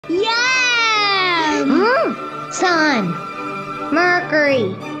Yeah! Sun,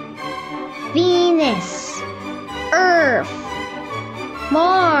 Mercury, Venus, Earth,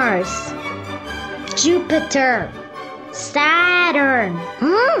 Mars, Jupiter, Saturn,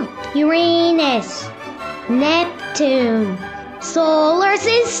 Uranus, Neptune, Solar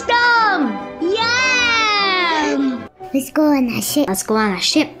System! Yeah! Let's go on a ship. Let's go on a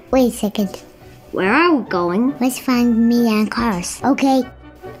ship. Wait a second. Where are we going? Let's find me and cars. Okay.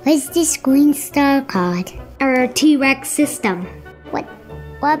 What's this green star called? Our T-Rex system. What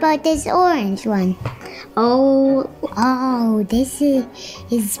about this orange one? Oh, this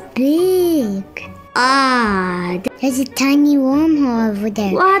is big. There's a tiny wormhole over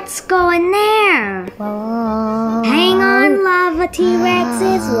there. what's going there? Whoa. Hang on, lava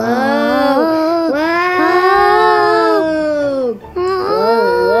T-Rexes. Whoa.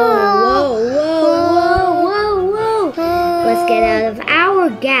 Whoa. Let's get out of our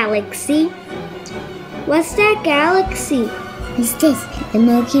galaxy. What's that galaxy? What's this? The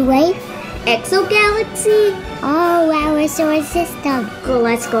Milky Way? Exogalaxy? Oh, our solar system.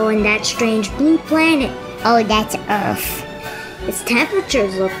 Let's go in that strange blue planet. Oh, that's Earth. Its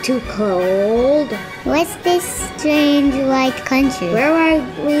temperatures look too cold. What's this strange white country? Where are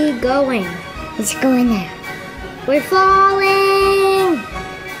we going? Let's go in there. We're falling!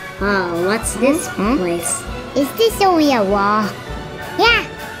 Oh, what's this place? Is this only a wall? Yeah.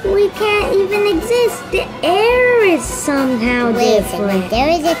 We can't even exist. The air is somehow Wait a different. second. There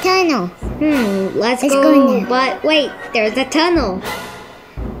is a tunnel. Let's Let's go. go in there. But wait, there's a tunnel.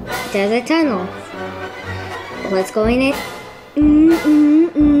 There's a tunnel. Let's go in it.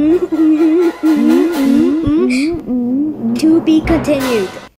 To be continued.